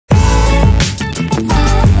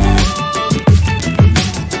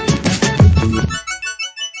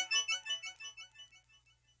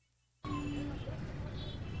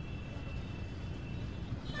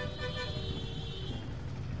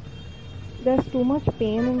There's too much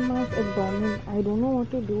pain in my abdomen. I don't know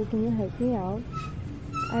what to do. Can you help me out?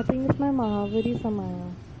 I think it's my Mahavari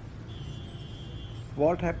Samaya.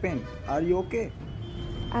 What happened? Are you okay?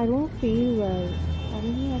 I don't feel well. I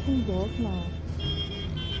don't think I can walk now.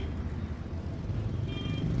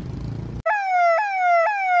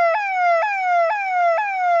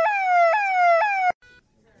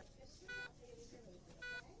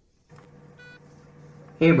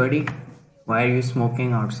 Hey buddy, why are you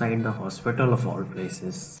smoking outside the hospital of all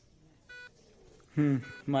places?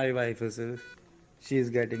 My wife is ill. She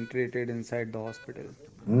is getting treated inside the hospital.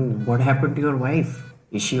 Ooh, what happened to your wife?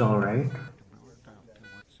 Is she alright?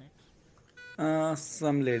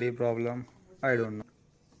 Some lady problem. I don't know.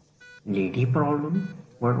 Lady problem?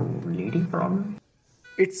 What lady problem?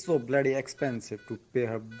 It's so bloody expensive to pay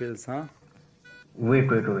her bills, huh? Wait.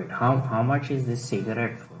 How much is this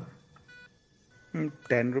cigarette for?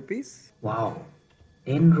 10 rupees? Wow,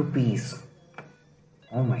 10 rupees.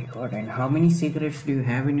 Oh my god, and how many cigarettes do you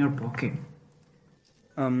have in your pocket?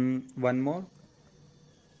 One more?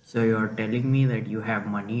 So you're telling me that you have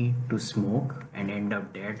money to smoke and end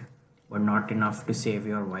up dead, but not enough to save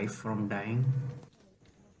your wife from dying?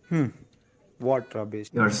 What rubbish?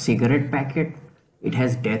 Your cigarette packet, it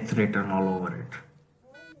has death written all over it.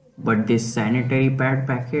 But this sanitary pad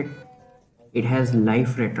packet, it has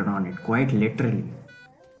life written on it, quite literally.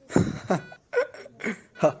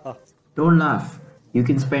 Don't laugh. You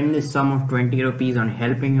can spend this sum of 20 rupees on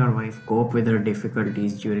helping your wife cope with her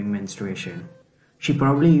difficulties during menstruation. She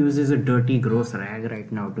probably uses a dirty, gross rag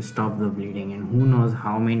right now to stop the bleeding, and who knows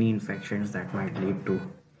how many infections that might lead to.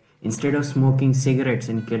 Instead of smoking cigarettes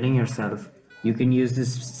and killing yourself, you can use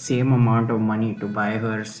this same amount of money to buy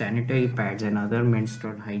her sanitary pads and other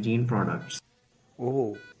menstrual hygiene products.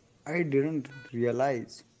 Oh, I didn't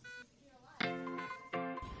realize.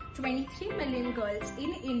 23 million girls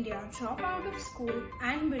in India drop out of school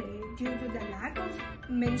annually due to the lack of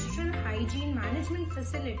menstrual hygiene management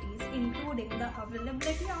facilities, including the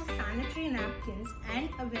availability of sanitary napkins and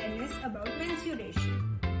awareness about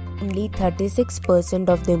menstruation. Only 36%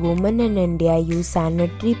 of the women in India use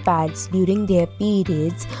sanitary pads during their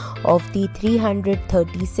periods. Of the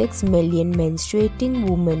 336 million menstruating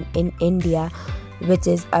women in India, which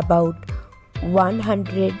is about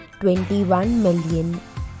 121 million,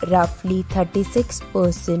 roughly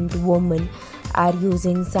 36% women are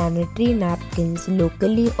using sanitary napkins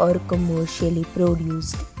locally or commercially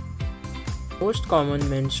produced. Most common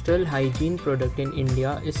menstrual hygiene product in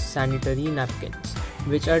India is sanitary napkins,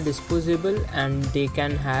 which are disposable and they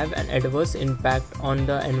can have an adverse impact on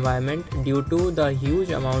the environment due to the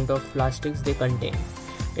huge amount of plastics they contain.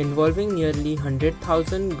 Involving nearly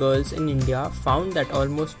 100,000 girls in India found that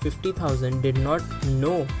almost 50,000 did not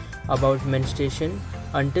know about menstruation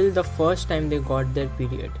until the first time they got their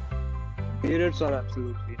period. Periods are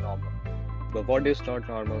absolutely normal, but what is not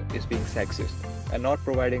normal is being sexist and not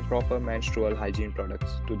providing proper menstrual hygiene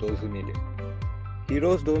products to those who need it.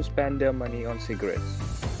 Heroes don't spend their money on cigarettes,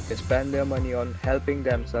 they spend their money on helping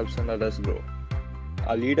themselves and others grow.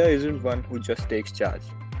 A leader isn't one who just takes charge,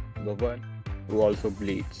 but one who also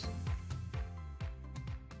bleeds.